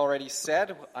already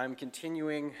said, I'm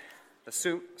continuing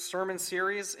the sermon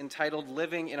series entitled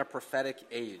Living in a Prophetic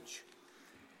Age.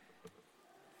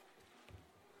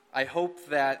 I hope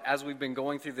that as we've been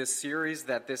going through this series,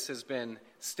 that this has been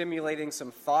stimulating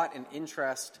some thought and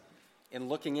interest in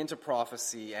looking into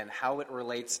prophecy and how it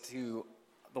relates to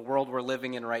the world we're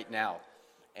living in right now.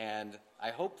 And I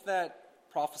hope that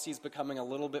prophecy is becoming a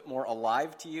little bit more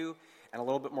alive to you and a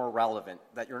little bit more relevant,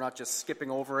 that you're not just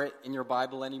skipping over it in your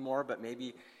Bible anymore, but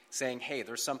maybe saying, hey,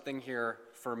 there's something here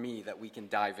for me that we can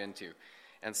dive into.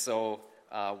 And so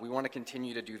we want to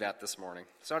continue to do that this morning.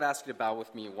 So I'd ask you to bow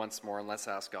with me once more, and let's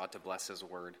ask God to bless his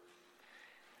word.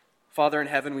 Father in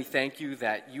heaven, we thank you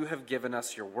that you have given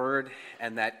us your word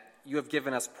and that you have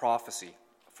given us prophecy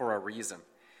for a reason.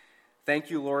 Thank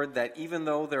you, Lord, that even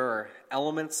though there are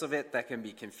elements of it that can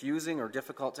be confusing or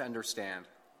difficult to understand,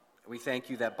 we thank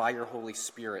you that by your Holy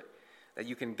Spirit, that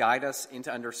you can guide us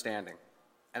into understanding.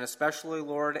 And especially,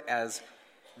 Lord, as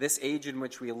this age in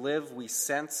which we live, we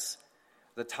sense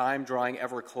the time drawing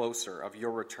ever closer of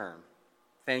your return.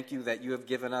 Thank you that you have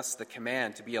given us the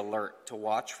command to be alert, to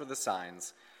watch for the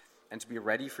signs, and to be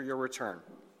ready for your return,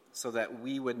 so that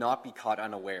we would not be caught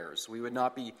unawares. We would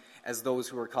not be as those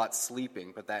who are caught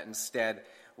sleeping, but that instead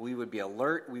we would be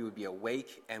alert, we would be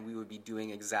awake, and we would be doing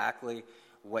exactly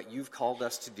what you've called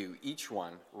us to do, each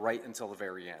one, right until the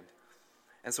very end.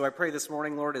 And so I pray this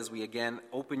morning, Lord, as we again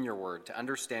open your word to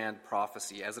understand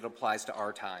prophecy as it applies to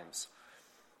our times,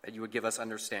 that you would give us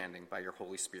understanding by your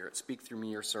Holy Spirit. Speak through me,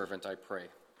 your servant, I pray.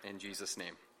 In Jesus'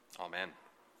 name, amen.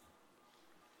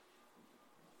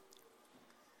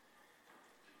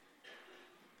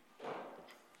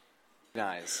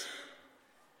 Guys,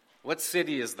 what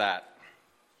city is that?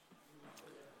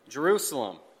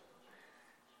 Jerusalem.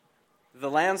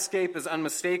 The landscape is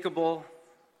unmistakable,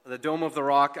 the Dome of the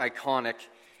Rock iconic,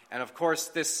 and of course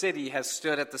this city has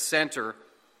stood at the center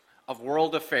of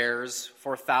world affairs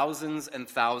for thousands and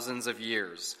thousands of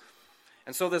years.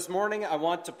 And so this morning I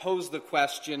want to pose the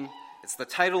question, it's the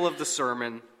title of the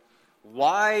sermon,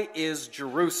 why is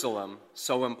Jerusalem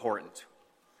so important?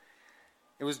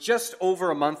 It was just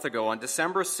over a month ago, on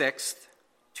December 6th,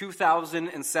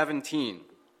 2017,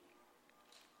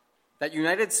 that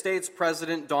United States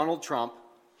President Donald Trump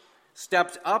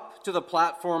stepped up to the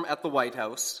platform at the White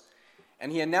House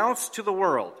and he announced to the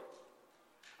world,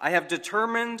 I have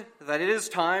determined that it is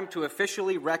time to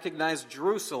officially recognize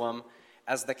Jerusalem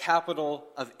as the capital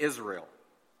of Israel.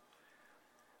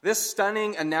 This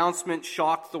stunning announcement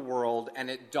shocked the world and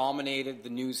it dominated the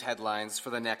news headlines for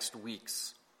the next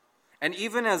weeks. And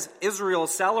even as Israel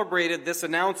celebrated this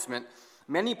announcement,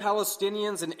 many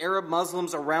Palestinians and Arab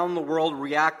Muslims around the world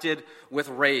reacted with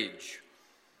rage.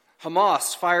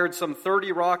 Hamas fired some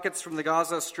 30 rockets from the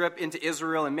Gaza Strip into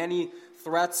Israel, and many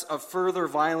threats of further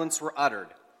violence were uttered,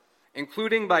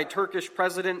 including by Turkish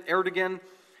President Erdogan,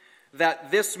 that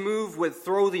this move would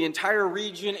throw the entire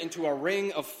region into a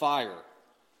ring of fire.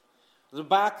 The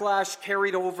backlash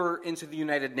carried over into the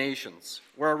United Nations,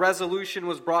 where a resolution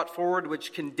was brought forward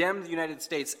which condemned the United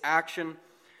States' action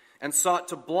and sought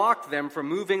to block them from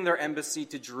moving their embassy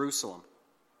to Jerusalem.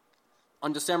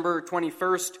 On December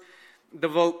 21st, the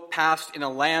vote passed in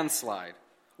a landslide,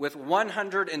 with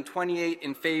 128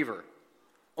 in favor,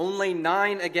 only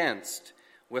 9 against,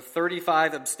 with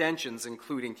 35 abstentions,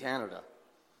 including Canada.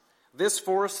 This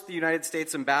forced the United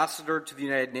States ambassador to the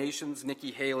United Nations,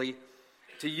 Nikki Haley,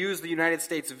 to use the United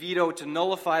States veto to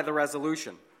nullify the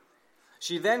resolution.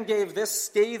 She then gave this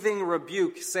scathing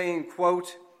rebuke, saying,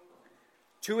 quote,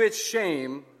 "To its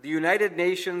shame, the United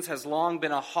Nations has long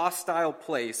been a hostile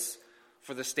place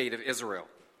for the state of Israel."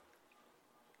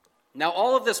 Now,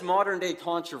 all of this modern-day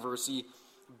controversy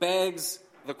begs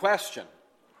the question,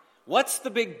 what's the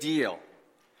big deal?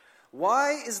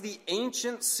 Why is the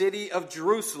ancient city of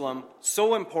Jerusalem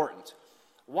so important?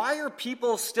 Why are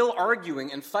people still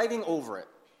arguing and fighting over it?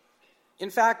 In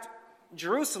fact,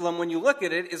 Jerusalem, when you look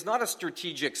at it, is not a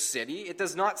strategic city. It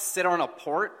does not sit on a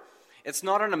port. It's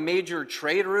not on a major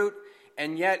trade route,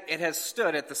 and yet it has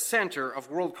stood at the center of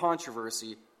world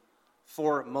controversy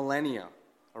for millennia,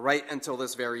 right until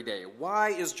this very day. Why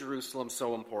is Jerusalem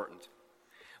so important?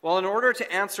 Well, in order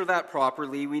to answer that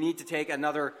properly, we need to take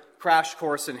another crash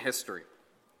course in history.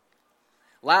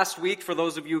 Last week, for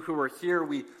those of you who were here,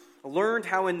 we learned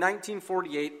how in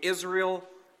 1948, Israel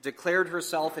declared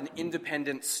herself an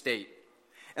independent state.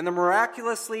 And then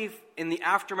miraculously, in the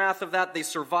aftermath of that, they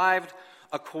survived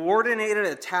a coordinated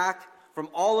attack from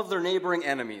all of their neighboring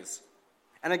enemies.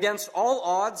 And against all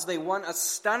odds, they won a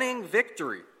stunning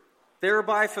victory,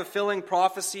 thereby fulfilling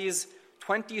prophecies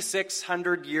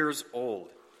 2,600 years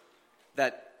old,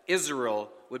 that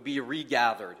Israel would be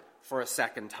regathered for a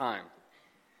second time.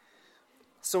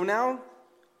 So now,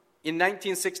 in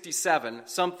 1967,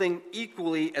 something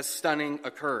equally as stunning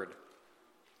occurred.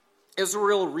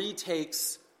 Israel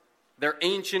retakes their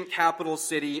ancient capital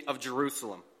city of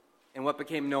Jerusalem in what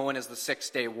became known as the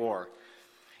Six-Day War.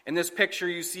 In this picture,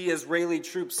 you see Israeli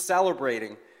troops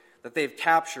celebrating that they've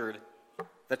captured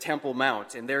the Temple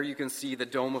Mount, and there you can see the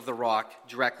Dome of the Rock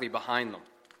directly behind them.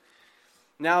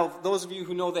 Now, those of you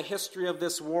who know the history of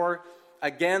this war,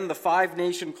 again, the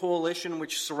five-nation coalition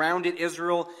which surrounded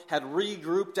Israel had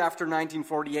regrouped after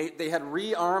 1948. They had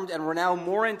rearmed and were now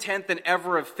more intent than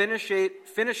ever of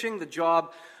finishing the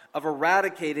job of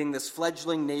eradicating this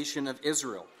fledgling nation of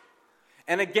Israel.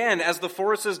 And again, as the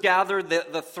forces gathered,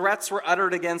 the threats were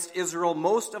uttered against Israel.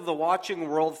 Most of the watching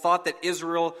world thought that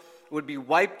Israel would be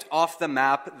wiped off the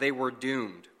map. They were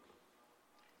doomed.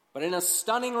 But in a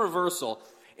stunning reversal,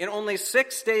 in only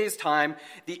 6 days' time,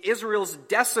 the Israelis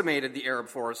decimated the Arab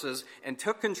forces and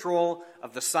took control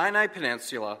of the Sinai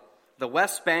Peninsula, the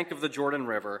west bank of the Jordan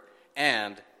River,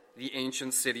 and the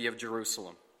ancient city of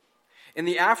Jerusalem. In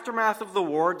the aftermath of the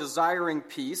war, desiring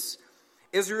peace,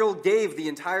 Israel gave the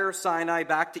entire Sinai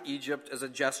back to Egypt as a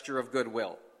gesture of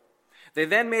goodwill. They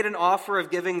then made an offer of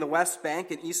giving the West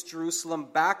Bank and East Jerusalem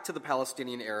back to the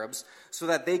Palestinian Arabs so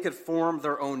that they could form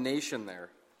their own nation there.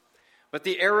 But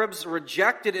the Arabs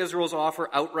rejected Israel's offer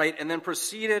outright and then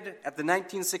proceeded at the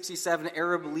 1967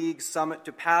 Arab League summit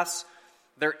to pass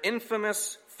their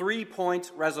infamous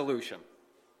three-point resolution.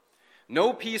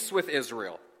 No peace with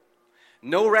Israel,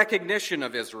 no recognition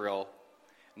of Israel,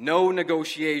 no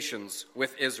negotiations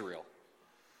with Israel.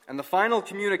 And the final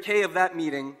communique of that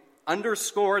meeting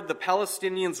underscored the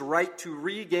Palestinians' right to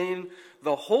regain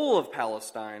the whole of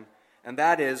Palestine, and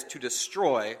that is to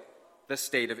destroy the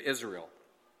state of Israel.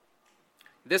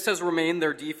 This has remained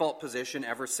their default position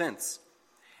ever since.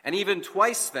 And even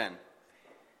twice then,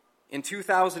 in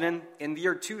the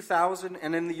year 2000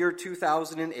 and in the year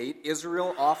 2008,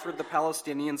 Israel offered the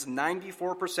Palestinians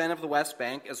 94% of the West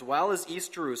Bank as well as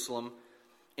East Jerusalem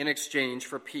in exchange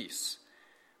for peace.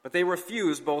 But they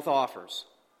refused both offers.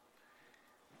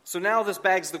 So now this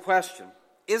begs the question,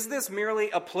 is this merely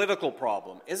a political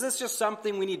problem? Is this just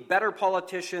something we need better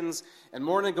politicians and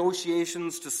more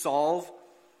negotiations to solve?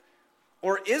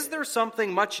 Or is there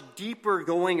something much deeper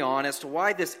going on as to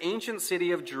why this ancient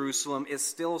city of Jerusalem is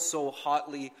still so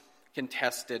hotly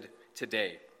contested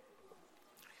today?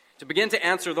 To begin to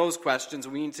answer those questions,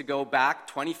 we need to go back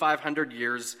 2,500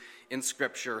 years in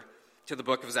Scripture to the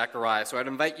book of Zechariah. So I'd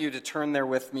invite you to turn there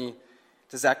with me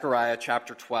to Zechariah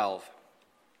chapter 12.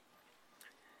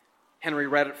 Henry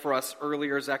read it for us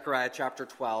earlier, Zechariah chapter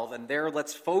 12, and there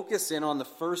let's focus in on the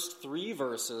first 3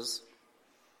 verses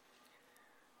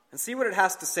and see what it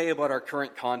has to say about our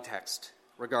current context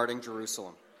regarding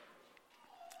Jerusalem.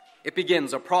 It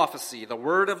begins, a prophecy, the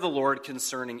word of the Lord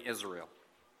concerning Israel.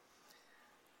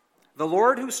 The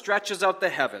Lord who stretches out the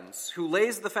heavens, who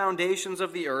lays the foundations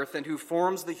of the earth, and who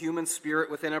forms the human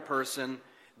spirit within a person,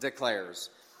 declares.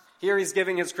 Here he's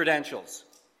giving his credentials.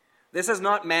 This is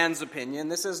not man's opinion.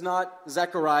 This is not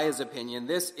Zechariah's opinion.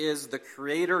 This is the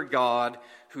Creator God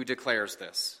who declares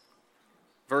this.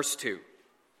 Verse 2.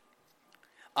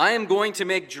 I am going to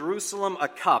make Jerusalem a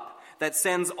cup that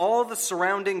sends all the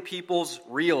surrounding peoples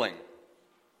reeling.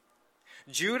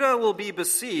 Judah will be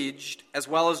besieged as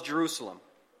well as Jerusalem.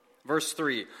 Verse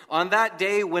 3, on that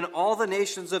day when all the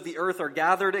nations of the earth are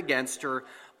gathered against her,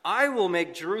 I will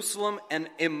make Jerusalem an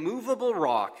immovable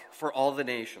rock for all the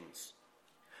nations.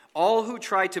 All who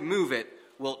try to move it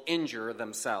will injure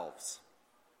themselves.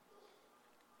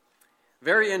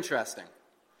 Very interesting.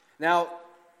 Now,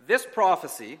 this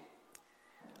prophecy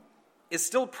is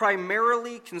still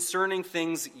primarily concerning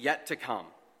things yet to come.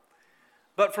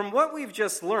 But from what we've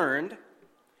just learned,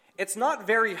 it's not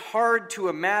very hard to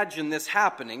imagine this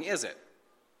happening, is it?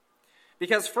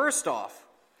 Because first off,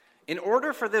 in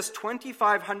order for this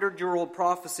 2,500-year-old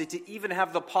prophecy to even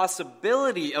have the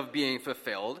possibility of being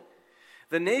fulfilled,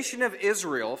 the nation of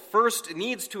Israel first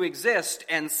needs to exist,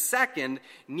 and second,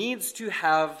 needs to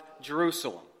have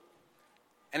Jerusalem.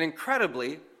 And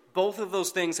incredibly, both of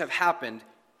those things have happened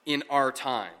in our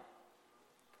time.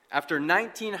 After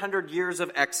 1,900 years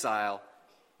of exile,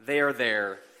 they are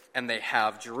there and they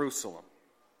have Jerusalem.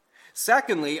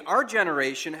 Secondly, our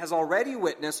generation has already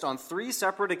witnessed on 3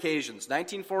 separate occasions,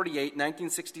 1948,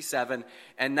 1967,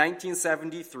 and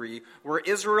 1973, where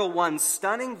Israel won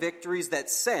stunning victories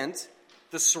that sent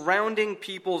the surrounding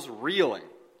peoples reeling.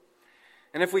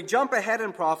 And if we jump ahead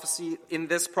in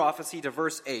this prophecy to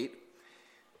verse 8,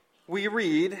 we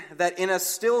read that in a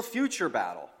still future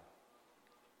battle,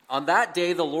 on that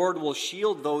day the Lord will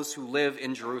shield those who live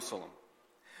in Jerusalem,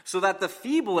 so that the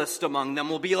feeblest among them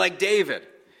will be like David,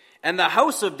 And the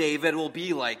house of David will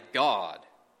be like God,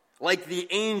 like the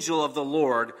angel of the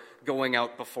Lord going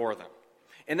out before them.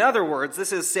 In other words,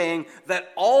 this is saying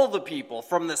that all the people,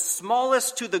 from the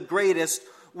smallest to the greatest,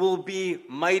 will be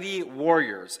mighty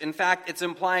warriors. In fact, it's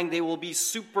implying they will be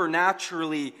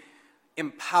supernaturally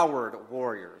empowered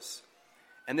warriors.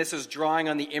 And this is drawing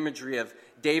on the imagery of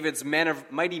David's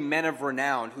mighty men of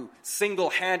renown, who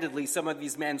single-handedly, some of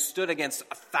these men stood against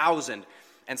 1,000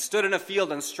 and stood in a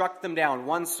field and struck them down,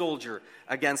 one soldier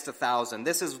against 1,000.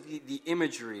 This is the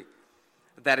imagery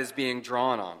that is being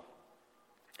drawn on.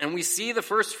 And we see the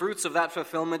first fruits of that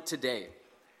fulfillment today.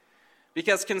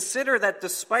 Because consider that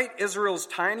despite Israel's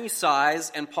tiny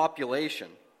size and population,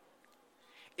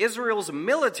 Israel's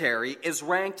military is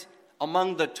ranked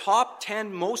among the top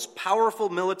 10 most powerful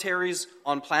militaries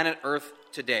on planet Earth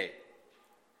today.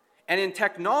 And in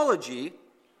technology,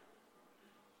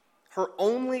 her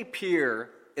only peer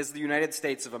is the United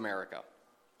States of America.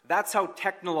 That's how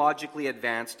technologically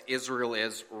advanced Israel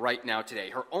is right now today.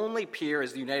 Her only peer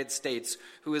is the United States,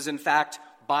 who is in fact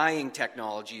buying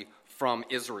technology from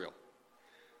Israel.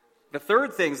 The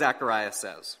third thing Zechariah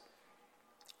says,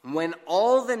 when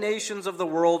all the nations of the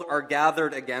world are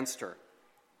gathered against her,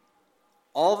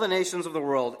 all the nations of the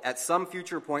world at some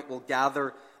future point will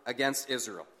gather against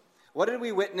Israel. What did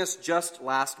we witness just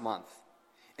last month?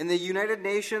 In the United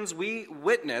Nations, we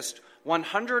witnessed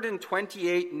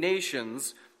 128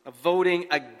 nations voting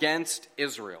against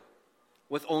Israel,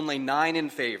 with only 9 in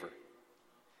favor.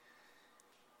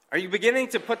 Are you beginning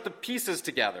to put the pieces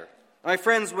together? My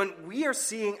friends, when we are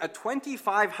seeing a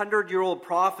 2,500-year-old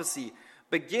prophecy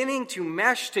beginning to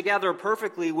mesh together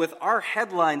perfectly with our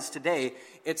headlines today,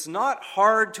 it's not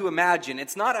hard to imagine,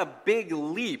 it's not a big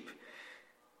leap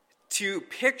to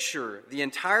picture the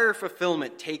entire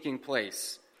fulfillment taking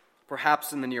place,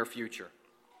 perhaps in the near future.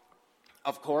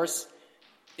 Of course,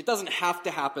 it doesn't have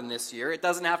to happen this year. It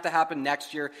doesn't have to happen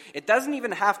next year. It doesn't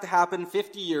even have to happen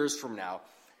 50 years from now.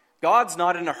 God's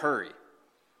not in a hurry.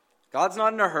 God's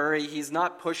not in a hurry. He's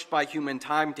not pushed by human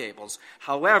timetables.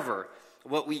 However,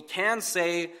 what we can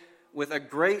say with a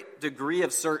great degree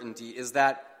of certainty is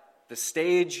that the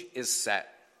stage is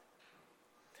set.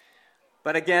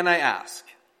 But again, I ask,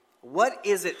 what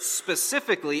is it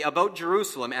specifically about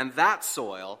Jerusalem and that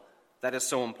soil that is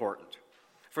so important?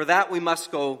 For that, we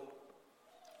must go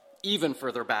even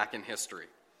further back in history.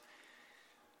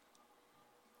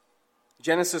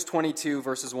 Genesis 22,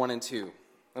 verses 1 and 2.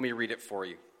 Let me read it for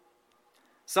you.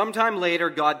 Sometime later,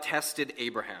 God tested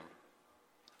Abraham.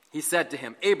 He said to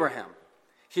him, "Abraham."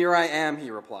 "Here I am," he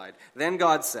replied. Then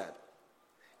God said,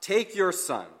 "Take your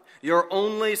son, your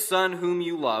only son whom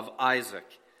you love,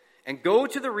 Isaac, and go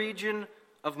to the region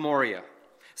of Moriah.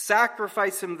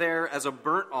 Sacrifice him there as a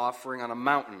burnt offering on a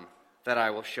mountain that I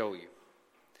will show you."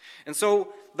 And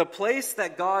so the place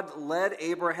that God led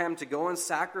Abraham to go and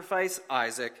sacrifice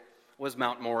Isaac was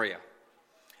Mount Moriah.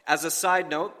 As a side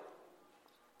note,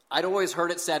 I'd always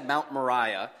heard it said Mount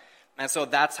Moriah, and so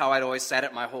that's how I'd always said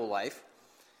it my whole life.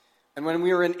 And when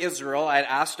we were in Israel, I'd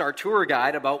asked our tour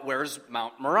guide about where's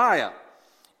Mount Moriah.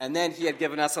 And then he had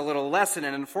given us a little lesson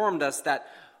and informed us that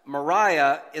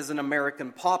Mariah is an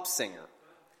American pop singer.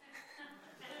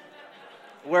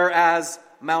 Whereas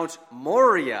Mount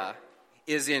Moriah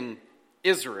is in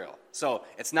Israel. So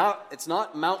it's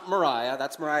not Mount Moriah,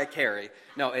 that's Mariah Carey.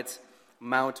 No, it's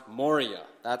Mount Moriah.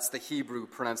 That's the Hebrew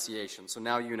pronunciation. So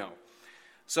now you know.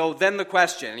 So then the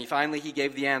question, and he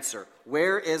gave the answer.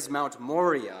 Where is Mount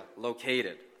Moriah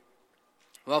located?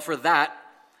 Well, for that,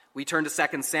 we turn to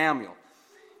 2 Samuel.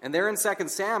 And there in 2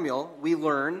 Samuel, we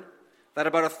learn that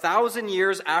about 1,000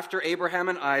 years after Abraham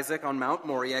and Isaac on Mount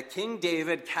Moriah, King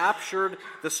David captured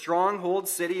the stronghold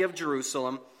city of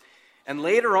Jerusalem, and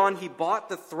later on he bought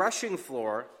the threshing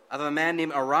floor of a man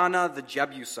named Araunah the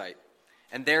Jebusite,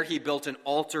 and there he built an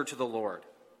altar to the Lord.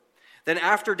 Then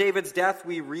after David's death,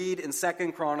 we read in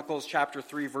 2 Chronicles chapter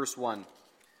 3, verse 1.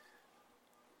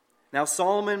 Now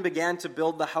Solomon began to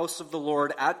build the house of the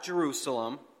Lord at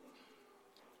Jerusalem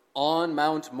on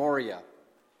Mount Moriah,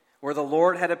 where the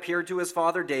Lord had appeared to his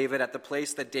father David at the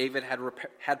place that David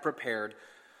had prepared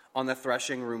on the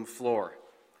threshing room floor.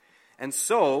 And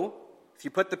so, if you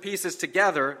put the pieces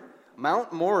together,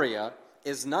 Mount Moriah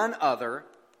is none other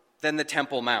than the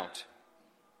Temple Mount.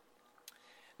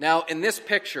 Now, in this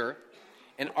picture,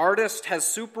 an artist has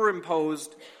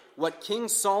superimposed what King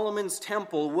Solomon's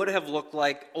temple would have looked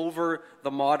like over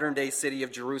the modern-day city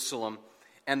of Jerusalem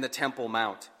and the Temple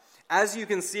Mount. As you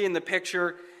can see in the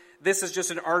picture, This is just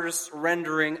an artist's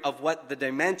rendering of what the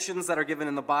dimensions that are given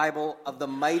in the Bible of the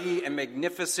mighty and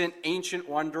magnificent ancient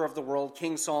wonder of the world,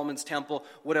 King Solomon's temple,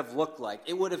 would have looked like.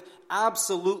 It would have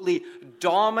absolutely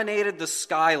dominated the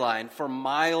skyline for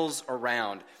miles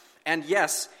around. And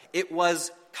yes, it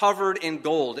was covered in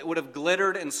gold. It would have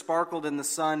glittered and sparkled in the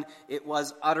sun. It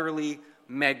was utterly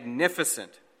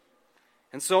magnificent.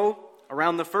 And so,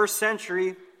 around the 1st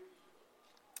century,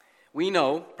 we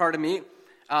know,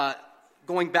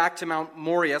 going back to Mount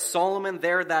Moriah, Solomon,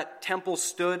 there that temple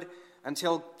stood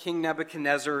until King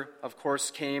Nebuchadnezzar, of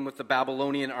course, came with the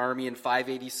Babylonian army in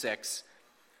 586,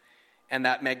 and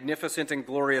that magnificent and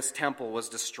glorious temple was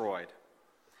destroyed.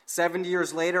 70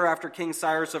 years later, after King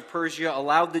Cyrus of Persia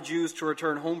allowed the Jews to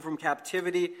return home from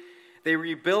captivity, they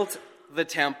rebuilt the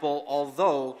temple,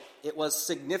 although it was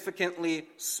significantly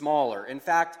smaller. In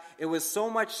fact, it was so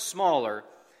much smaller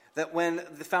that when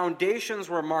the foundations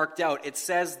were marked out, it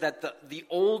says that the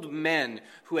old men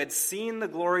who had seen the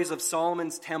glories of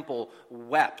Solomon's temple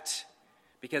wept,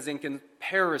 because in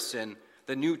comparison,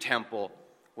 the new temple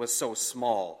was so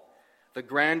small. The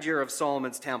grandeur of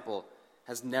Solomon's temple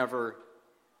has never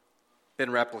been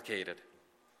replicated.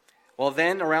 Well,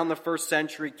 then, around the 1st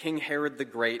century, King Herod the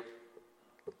Great,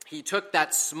 he took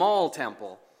that small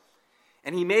temple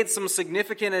and he made some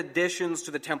significant additions to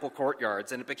the temple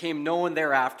courtyards, and it became known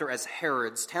thereafter as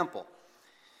Herod's temple.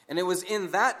 And it was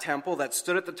in that temple that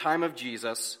stood at the time of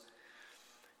Jesus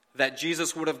that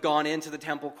Jesus would have gone into the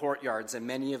temple courtyards, and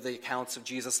many of the accounts of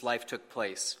Jesus' life took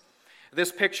place.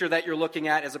 This picture that you're looking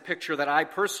at is a picture that I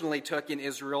personally took in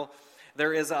Israel.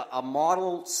 There is a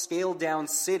model scaled-down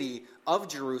city of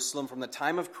Jerusalem from the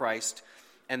time of Christ,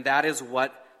 and that is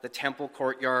what the temple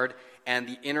courtyard and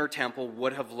the inner temple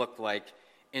would have looked like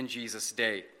in Jesus'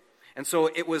 day. And so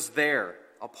it was there,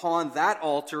 upon that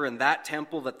altar and that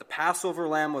temple, that the Passover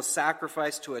lamb was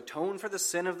sacrificed to atone for the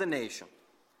sin of the nation.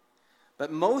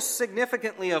 But most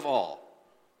significantly of all,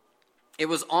 it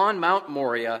was on Mount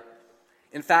Moriah,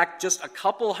 in fact, just a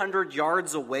couple hundred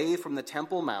yards away from the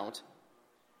Temple Mount,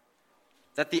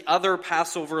 that the other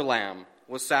Passover lamb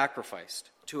was sacrificed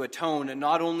to atone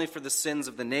not only for the sins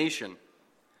of the nation,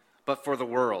 but for the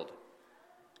world.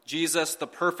 Jesus, the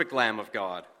perfect Lamb of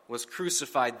God, was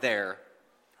crucified there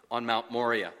on Mount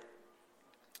Moriah.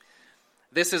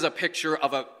 This is a picture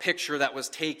that was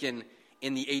taken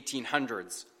in the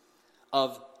 1800s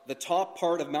of the top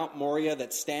part of Mount Moriah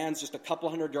that stands just a couple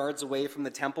hundred yards away from the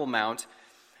Temple Mount.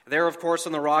 There, of course,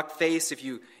 on the rock face, if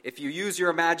you use your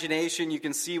imagination, you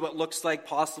can see what looks like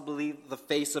possibly the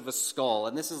face of a skull.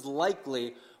 And this is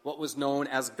likely what was known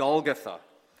as Golgotha,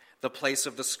 the place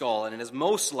of the skull. And it is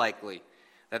most likely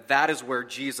that is where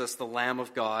Jesus, the Lamb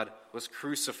of God, was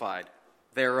crucified,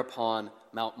 there upon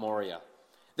Mount Moriah.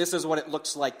 This is what it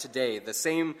looks like today. The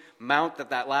same mount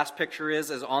that last picture is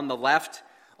on the left.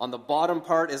 On the bottom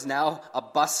part is now a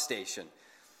bus station.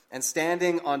 And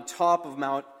standing on top of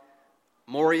Mount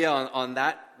Moriah, on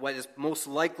that, what is most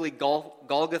likely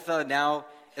Golgotha now,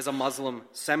 is a Muslim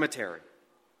cemetery.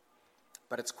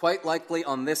 But it's quite likely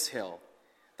on this hill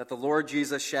that the Lord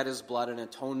Jesus shed his blood in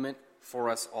atonement for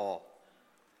us all.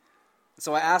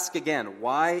 So I ask again,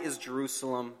 why is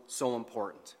Jerusalem so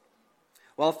important?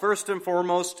 Well, first and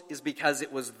foremost is because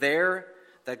it was there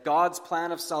that God's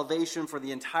plan of salvation for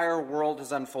the entire world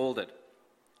has unfolded.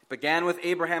 It began with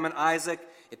Abraham and Isaac,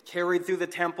 it carried through the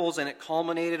temples, and it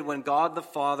culminated when God the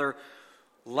Father,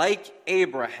 like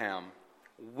Abraham,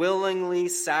 willingly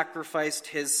sacrificed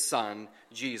his son,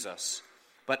 Jesus.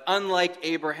 But unlike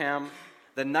Abraham,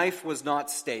 the knife was not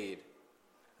stayed.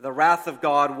 The wrath of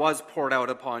God was poured out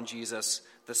upon Jesus,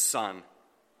 the Son.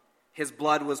 His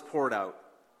blood was poured out,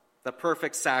 the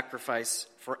perfect sacrifice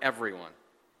for everyone,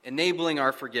 enabling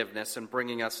our forgiveness and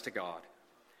bringing us to God.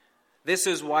 This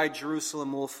is why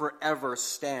Jerusalem will forever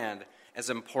stand as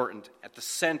important at the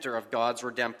center of God's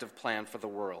redemptive plan for the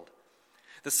world.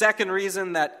 The second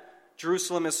reason that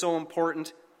Jerusalem is so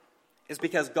important is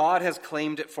because God has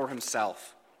claimed it for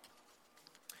himself.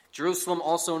 Jerusalem,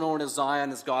 also known as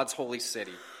Zion, is God's holy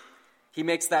city. He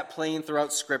makes that plain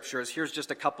throughout Scriptures. Here's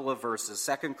just a couple of verses.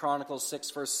 2 Chronicles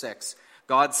 6, verse 6.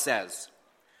 God says,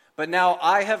 "But now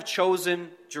I have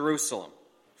chosen Jerusalem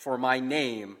for my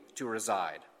name to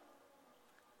reside."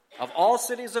 Of all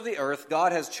cities of the earth,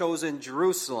 God has chosen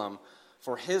Jerusalem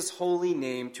for his holy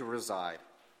name to reside.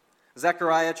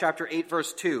 Zechariah chapter 8,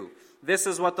 verse 2. This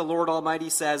is what the Lord Almighty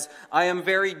says, "I am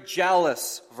very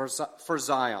jealous for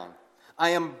Zion.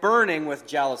 I am burning with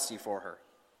jealousy for her."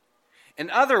 In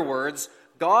other words,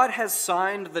 God has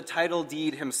signed the title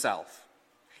deed himself.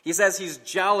 He says he's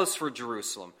jealous for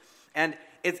Jerusalem. And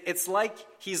it's like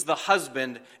he's the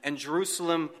husband and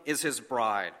Jerusalem is his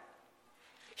bride.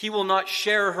 He will not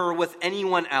share her with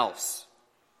anyone else.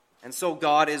 And so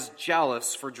God is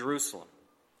jealous for Jerusalem.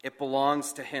 It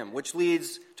belongs to him, which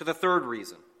leads to the third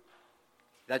reason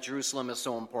that Jerusalem is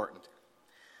so important.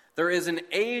 There is an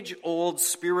age-old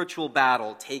spiritual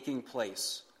battle taking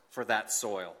place for that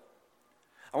soil.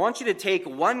 I want you to take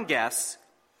one guess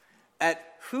at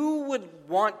who would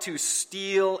want to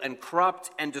steal and corrupt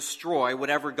and destroy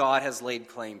whatever God has laid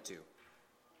claim to.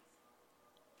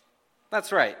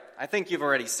 That's right. I think you've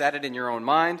already said it in your own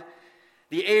mind.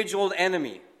 The age-old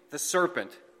enemy, the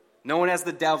serpent, known as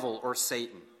the devil or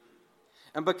Satan.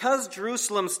 And because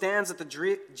Jerusalem stands at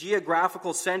the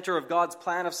geographical center of God's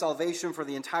plan of salvation for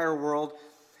the entire world,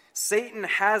 Satan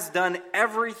has done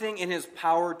everything in his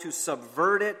power to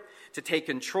subvert it, to take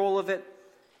control of it,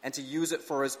 and to use it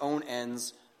for his own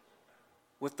ends,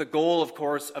 with the goal, of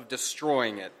course, of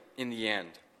destroying it in the end.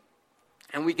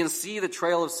 And we can see the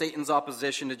trail of Satan's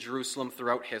opposition to Jerusalem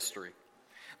throughout history.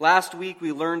 Last week,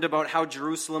 we learned about how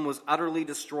Jerusalem was utterly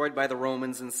destroyed by the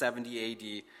Romans in 70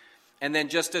 A.D., and then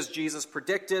just as Jesus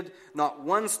predicted, not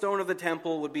one stone of the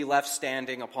temple would be left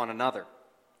standing upon another.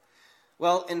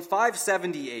 Well, in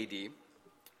 570 A.D.,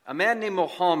 a man named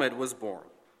Muhammad was born.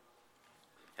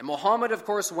 And Muhammad, of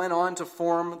course, went on to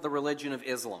form the religion of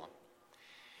Islam.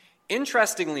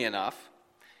 Interestingly enough,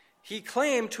 he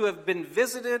claimed to have been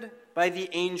visited by the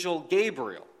angel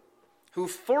Gabriel, who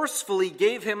forcefully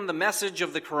gave him the message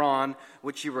of the Quran,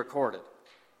 which he recorded.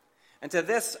 And to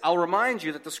this, I'll remind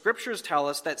you that the scriptures tell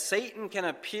us that Satan can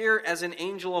appear as an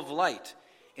angel of light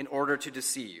in order to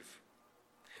deceive.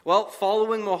 Well,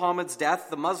 following Muhammad's death,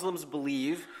 the Muslims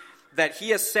believe that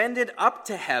he ascended up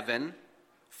to heaven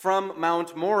from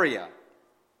Mount Moriah.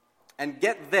 And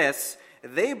get this,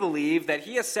 they believe that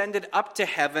he ascended up to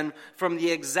heaven from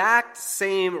the exact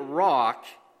same rock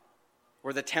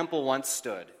where the temple once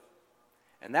stood.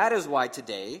 And that is why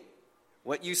today,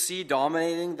 what you see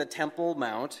dominating the Temple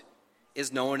Mount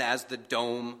is known as the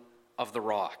Dome of the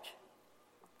Rock,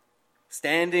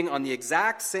 standing on the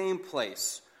exact same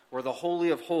place where the Holy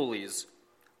of Holies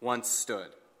once stood.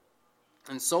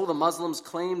 And so the Muslims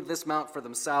claimed this mount for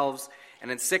themselves,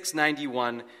 and in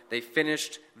 691, they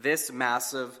finished this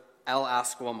massive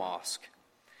Al-Aqsa Mosque.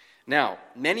 Now,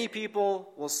 many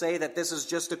people will say that this is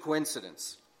just a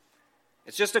coincidence.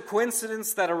 It's just a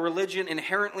coincidence that a religion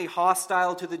inherently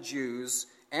hostile to the Jews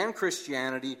and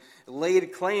Christianity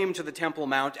laid claim to the Temple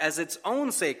Mount as its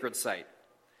own sacred site.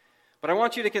 But I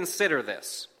want you to consider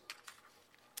this.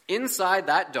 Inside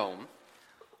that dome,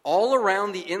 all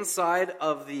around the inside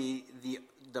of the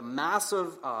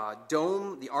massive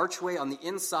dome, the archway on the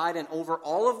inside and over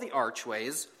all of the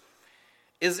archways,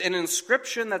 is an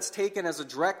inscription that's taken as a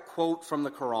direct quote from the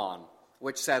Quran,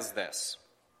 which says this: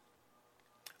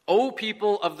 O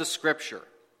people of the Scripture,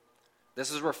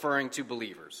 this is referring to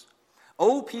believers,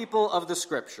 O people of the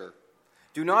Scripture,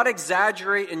 do not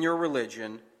exaggerate in your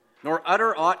religion, nor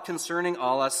utter aught concerning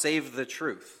Allah save the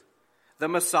truth. The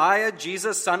Messiah,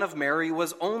 Jesus, son of Mary,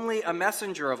 was only a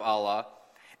messenger of Allah,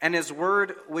 and his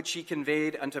word which he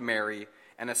conveyed unto Mary,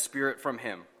 and a spirit from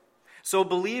him. So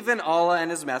believe in Allah and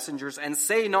his messengers, and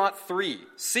say not three.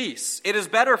 Cease, it is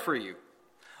better for you.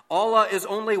 Allah is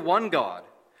only one God.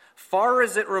 Far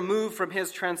is it removed from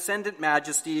his transcendent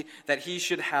majesty that he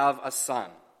should have a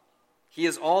son. He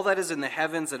is all that is in the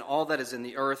heavens and all that is in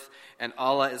the earth, and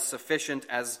Allah is sufficient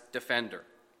as defender.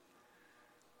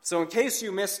 So in case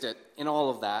you missed it in all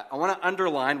of that, I want to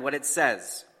underline what it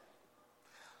says.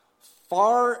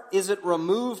 Far is it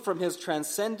removed from his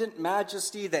transcendent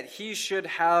majesty that he should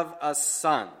have a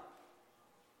son.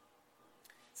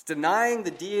 It's denying the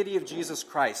deity of Jesus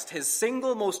Christ. His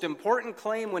single most important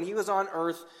claim when he was on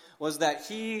earth was that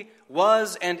he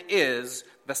was and is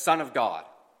the Son of God.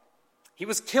 He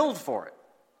was killed for it.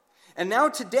 And now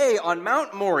today on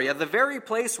Mount Moriah, the very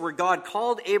place where God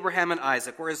called Abraham and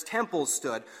Isaac, where his temple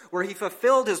stood, where he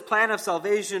fulfilled his plan of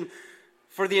salvation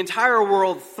for the entire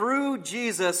world through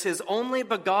Jesus, his only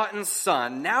begotten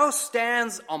Son, now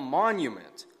stands a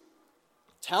monument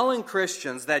telling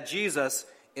Christians that Jesus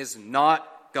is not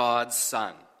God's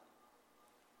Son.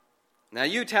 Now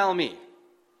you tell me,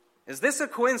 is this a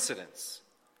coincidence?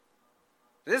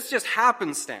 Is this just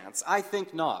happenstance? I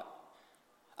think not.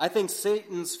 I think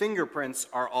Satan's fingerprints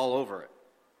are all over it.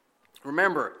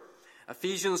 Remember,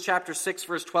 Ephesians chapter 6,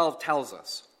 verse 12 tells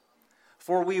us,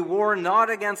 For we war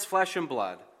not against flesh and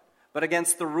blood, but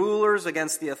against the rulers,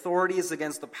 against the authorities,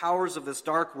 against the powers of this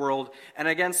dark world, and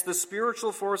against the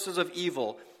spiritual forces of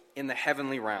evil in the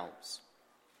heavenly realms.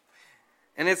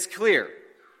 And it's clear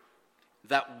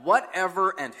that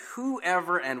whatever and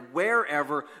whoever and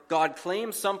wherever God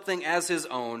claims something as his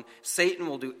own, Satan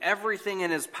will do everything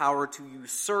in his power to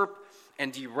usurp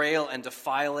and derail and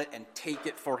defile it and take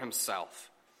it for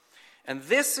himself. And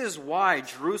this is why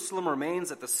Jerusalem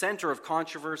remains at the center of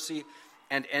controversy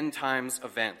and end times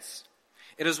events.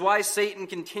 It is why Satan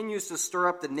continues to stir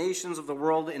up the nations of the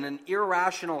world in an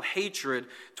irrational hatred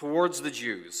towards the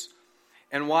Jews,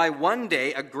 and why one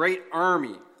day a great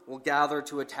army will gather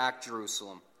to attack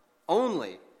Jerusalem,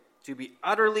 only to be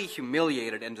utterly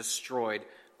humiliated and destroyed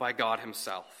by God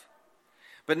himself.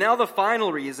 But now the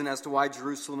final reason as to why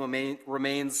Jerusalem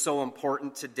remains so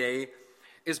important today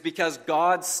is because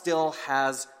God still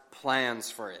has plans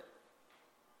for it.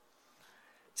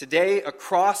 Today,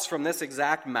 across from this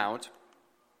exact mount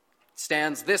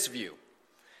stands this view.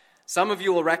 Some of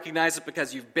you will recognize it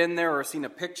because you've been there or seen a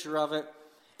picture of it.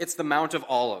 It's the Mount of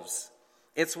Olives.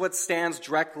 It's what stands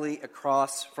directly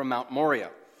across from Mount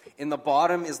Moriah. In the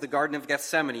bottom is the Garden of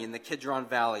Gethsemane in the Kidron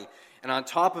Valley. And on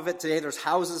top of it today, there's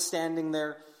houses standing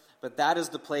there. But that is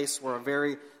the place where a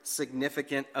very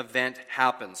significant event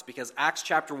happens. Because Acts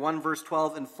chapter 1, verse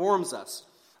 12 informs us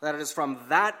that it is from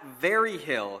that very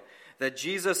hill that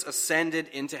Jesus ascended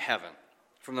into heaven,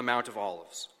 from the Mount of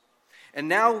Olives. And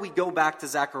now we go back to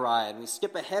Zechariah, and we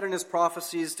skip ahead in his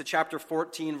prophecies to chapter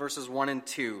 14, verses 1 and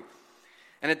 2.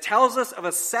 And it tells us of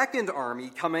a second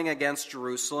army coming against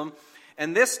Jerusalem,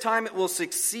 and this time it will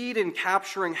succeed in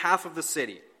capturing half of the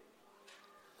city.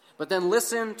 But then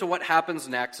listen to what happens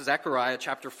next, Zechariah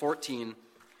chapter 14,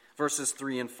 verses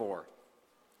 3 and 4.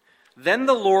 Then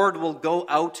the Lord will go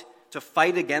out to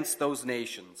fight against those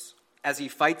nations, as he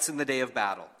fights in the day of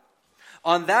battle.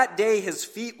 On that day his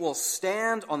feet will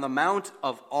stand on the Mount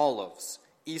of Olives,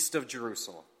 east of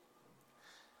Jerusalem.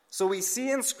 So we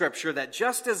see in Scripture that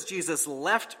just as Jesus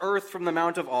left earth from the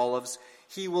Mount of Olives,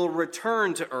 he will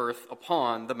return to earth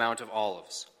upon the Mount of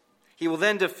Olives. He will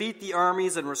then defeat the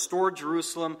armies and restore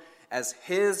Jerusalem as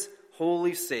his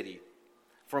holy city,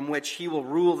 from which he will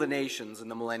rule the nations in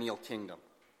the millennial kingdom.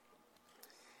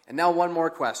 And now one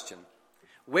more question.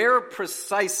 Where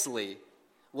precisely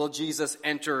will Jesus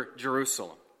enter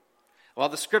Jerusalem? Well,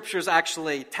 the Scriptures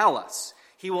actually tell us.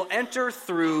 He will enter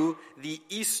through the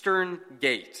eastern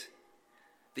gate.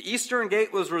 The eastern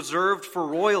gate was reserved for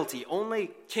royalty.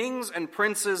 Only kings and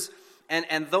princes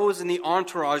and those in the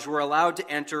entourage were allowed to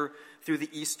enter through the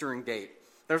eastern gate.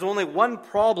 There's only one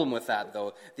problem with that,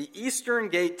 though. The eastern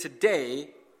gate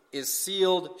today is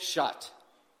sealed shut.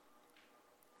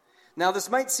 Now, this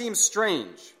might seem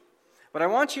strange, but I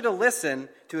want you to listen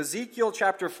to Ezekiel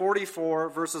chapter 44,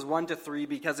 verses 1 to 3,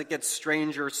 because it gets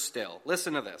stranger still.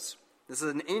 Listen to this. This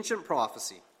is an ancient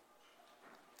prophecy.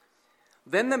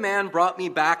 Then the man brought me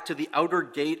back to the outer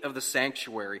gate of the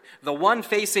sanctuary, the one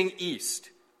facing east,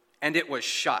 and it was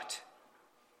shut.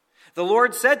 The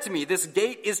Lord said to me, "This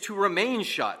gate is to remain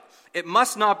shut. It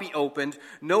must not be opened.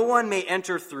 No one may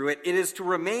enter through it. It is to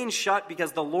remain shut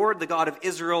because the Lord, the God of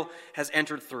Israel, has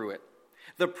entered through it.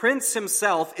 The prince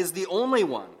himself is the only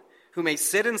one who may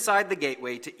sit inside the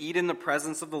gateway to eat in the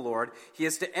presence of the Lord. He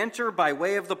is to enter by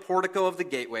way of the portico of the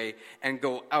gateway and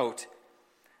go out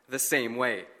the same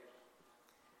way."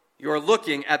 You are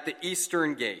looking at the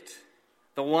eastern gate,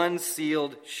 the one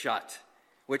sealed shut,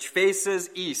 which faces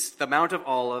east, the Mount of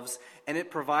Olives, and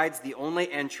it provides the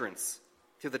only entrance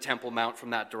to the Temple Mount from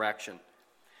that direction.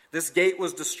 This gate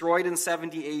was destroyed in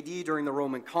 70 AD during the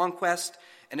Roman conquest,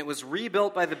 and it was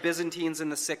rebuilt by the Byzantines in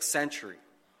the 6th century.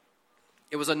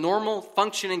 It was a normal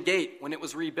functioning gate when it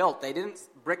was rebuilt. They didn't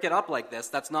brick it up like this.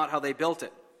 That's not how they built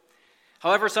it.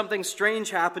 However, something strange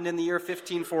happened in the year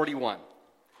 1541.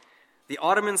 The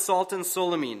Ottoman Sultan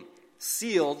Suleiman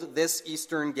sealed this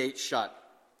eastern gate shut,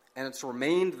 and it's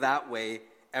remained that way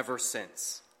ever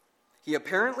since. He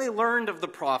apparently learned of the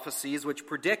prophecies which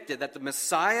predicted that the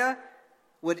Messiah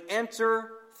would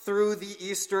enter through the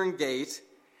eastern gate,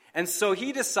 and so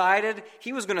he decided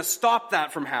he was going to stop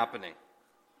that from happening.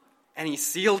 And he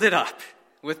sealed it up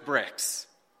with bricks.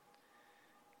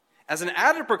 As an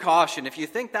added precaution, if you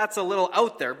think that's a little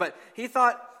out there, but he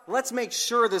thought, let's make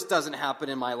sure this doesn't happen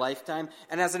in my lifetime.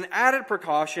 And as an added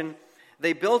precaution,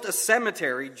 they built a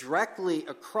cemetery directly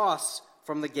across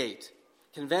from the gate.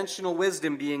 Conventional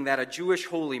wisdom being that a Jewish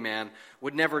holy man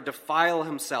would never defile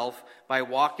himself by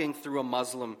walking through a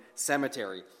Muslim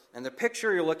cemetery. And the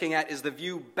picture you're looking at is the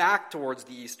view back towards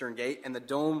the eastern gate and the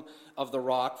dome of the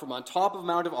rock from on top of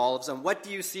Mount of Olives. And what do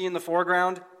you see in the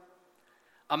foreground?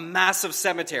 A massive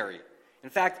cemetery. In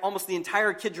fact, almost the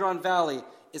entire Kidron Valley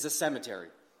is a cemetery.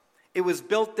 It was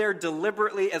built there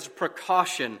deliberately as a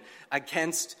precaution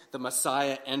against the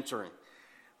Messiah entering.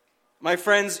 My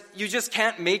friends, you just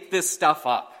can't make this stuff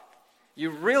up. You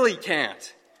really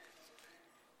can't.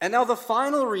 And now the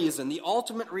final reason, the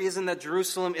ultimate reason that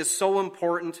Jerusalem is so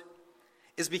important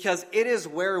is because it is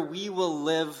where we will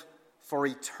live for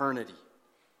eternity.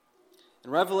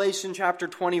 In Revelation chapter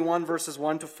 21, verses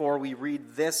 1 to 4, we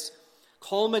read this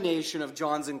culmination of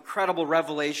John's incredible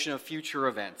revelation of future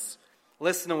events.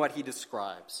 Listen to what he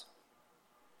describes.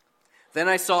 Then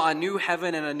I saw a new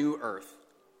heaven and a new earth.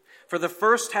 For the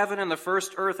first heaven and the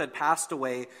first earth had passed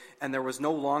away, and there was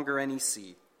no longer any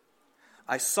sea.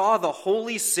 I saw the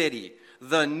holy city,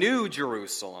 the new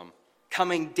Jerusalem,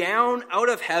 coming down out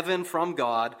of heaven from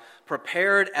God,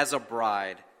 prepared as a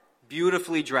bride,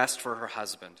 beautifully dressed for her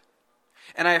husband.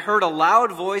 And I heard a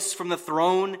loud voice from the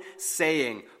throne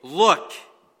saying, "Look,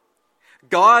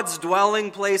 God's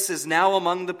dwelling place is now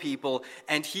among the people,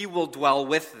 and he will dwell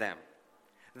with them.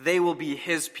 They will be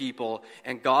his people,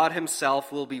 and God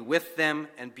himself will be with them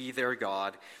and be their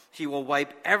God. He will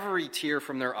wipe every tear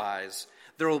from their eyes.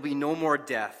 There will be no more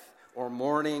death, or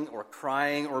mourning, or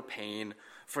crying, or pain,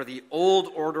 for the old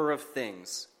order of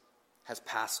things has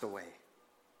passed away."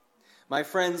 My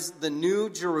friends, the new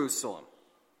Jerusalem,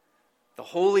 the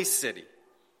holy city,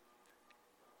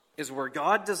 is where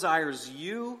God desires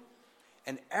you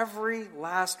and every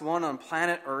last one on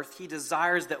planet Earth. He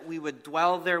desires that we would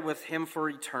dwell there with him for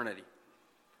eternity.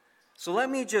 So let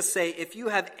me just say, if you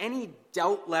have any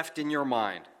doubt left in your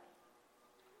mind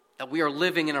that we are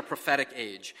living in a prophetic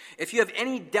age, if you have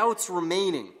any doubts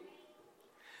remaining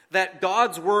that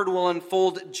God's word will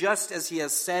unfold just as he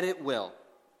has said it will,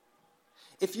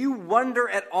 if you wonder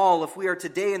at all if we are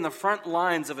today in the front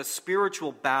lines of a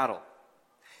spiritual battle,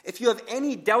 if you have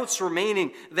any doubts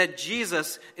remaining that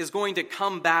Jesus is going to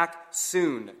come back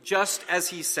soon, just as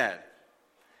he said,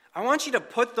 I want you to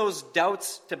put those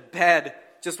doubts to bed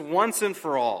just once and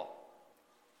for all.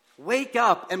 Wake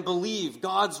up and believe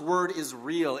God's word is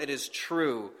real, it is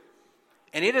true,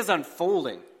 and it is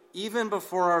unfolding even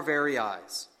before our very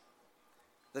eyes.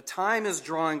 The time is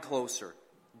drawing closer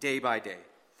day by day.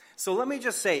 So let me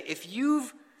just say, if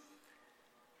you've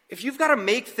got to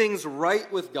make things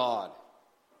right with God,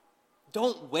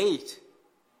 don't wait.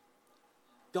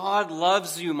 God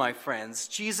loves you, my friends.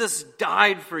 Jesus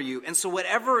died for you. And so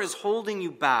whatever is holding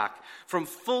you back from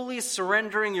fully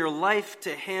surrendering your life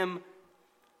to him,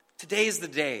 today's the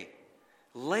day.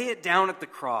 Lay it down at the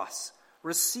cross.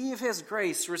 Receive his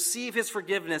grace, receive his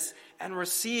forgiveness, and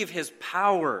receive his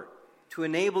power to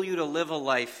enable you to live a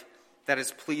life that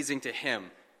is pleasing to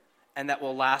him and that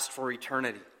will last for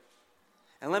eternity.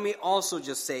 And let me also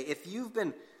just say, if you've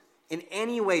been in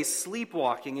any way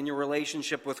sleepwalking in your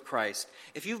relationship with Christ,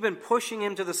 if you've been pushing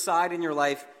him to the side in your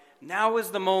life, now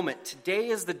is the moment. Today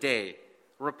is the day.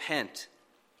 Repent.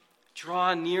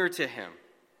 Draw near to him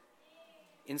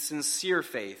in sincere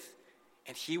faith,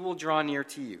 and he will draw near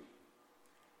to you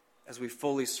as we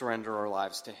fully surrender our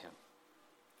lives to him.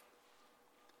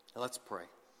 Now let's pray.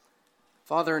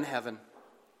 Father in heaven,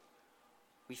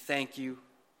 we thank you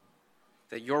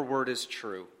that your word is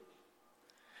true,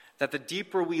 that the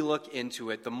deeper we look into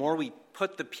it, the more we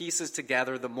put the pieces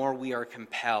together, the more we are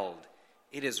compelled.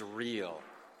 It is real.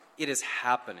 It is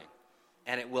happening.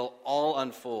 And it will all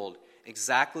unfold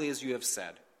exactly as you have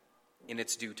said in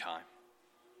its due time.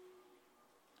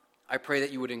 I pray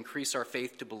that you would increase our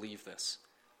faith to believe this.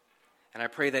 And I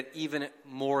pray that even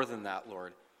more than that,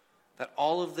 Lord, that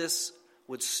all of this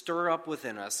would stir up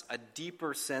within us a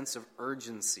deeper sense of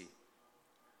urgency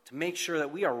to make sure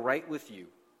that we are right with you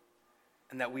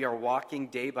and that we are walking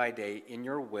day by day in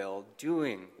your will,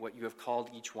 doing what you have called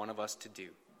each one of us to do.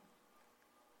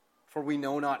 For we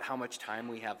know not how much time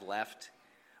we have left,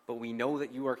 but we know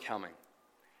that you are coming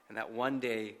and that one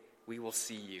day we will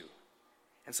see you.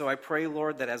 And so I pray,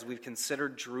 Lord, that as we've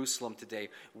considered Jerusalem today,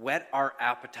 whet our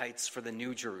appetites for the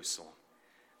new Jerusalem,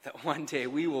 that one day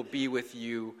we will be with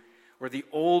you where the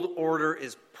old order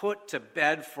is put to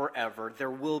bed forever. There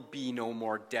will be no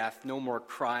more death, no more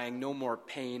crying, no more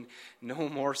pain, no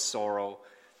more sorrow,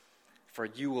 for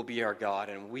you will be our God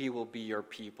and we will be your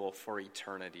people for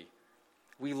eternity.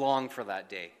 We long for that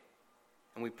day,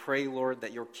 and we pray, Lord,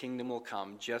 that your kingdom will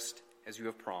come just as you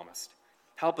have promised.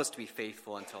 Help us to be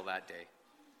faithful until that day.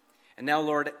 And now,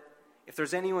 Lord, if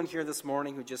there's anyone here this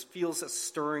morning who just feels a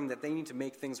stirring that they need to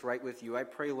make things right with you, I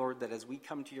pray, Lord, that as we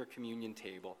come to your communion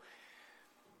table,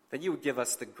 that you would give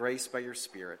us the grace by your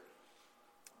Spirit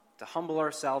to humble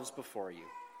ourselves before you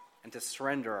and to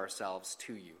surrender ourselves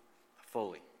to you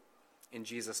fully. In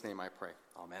Jesus' name I pray.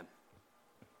 Amen.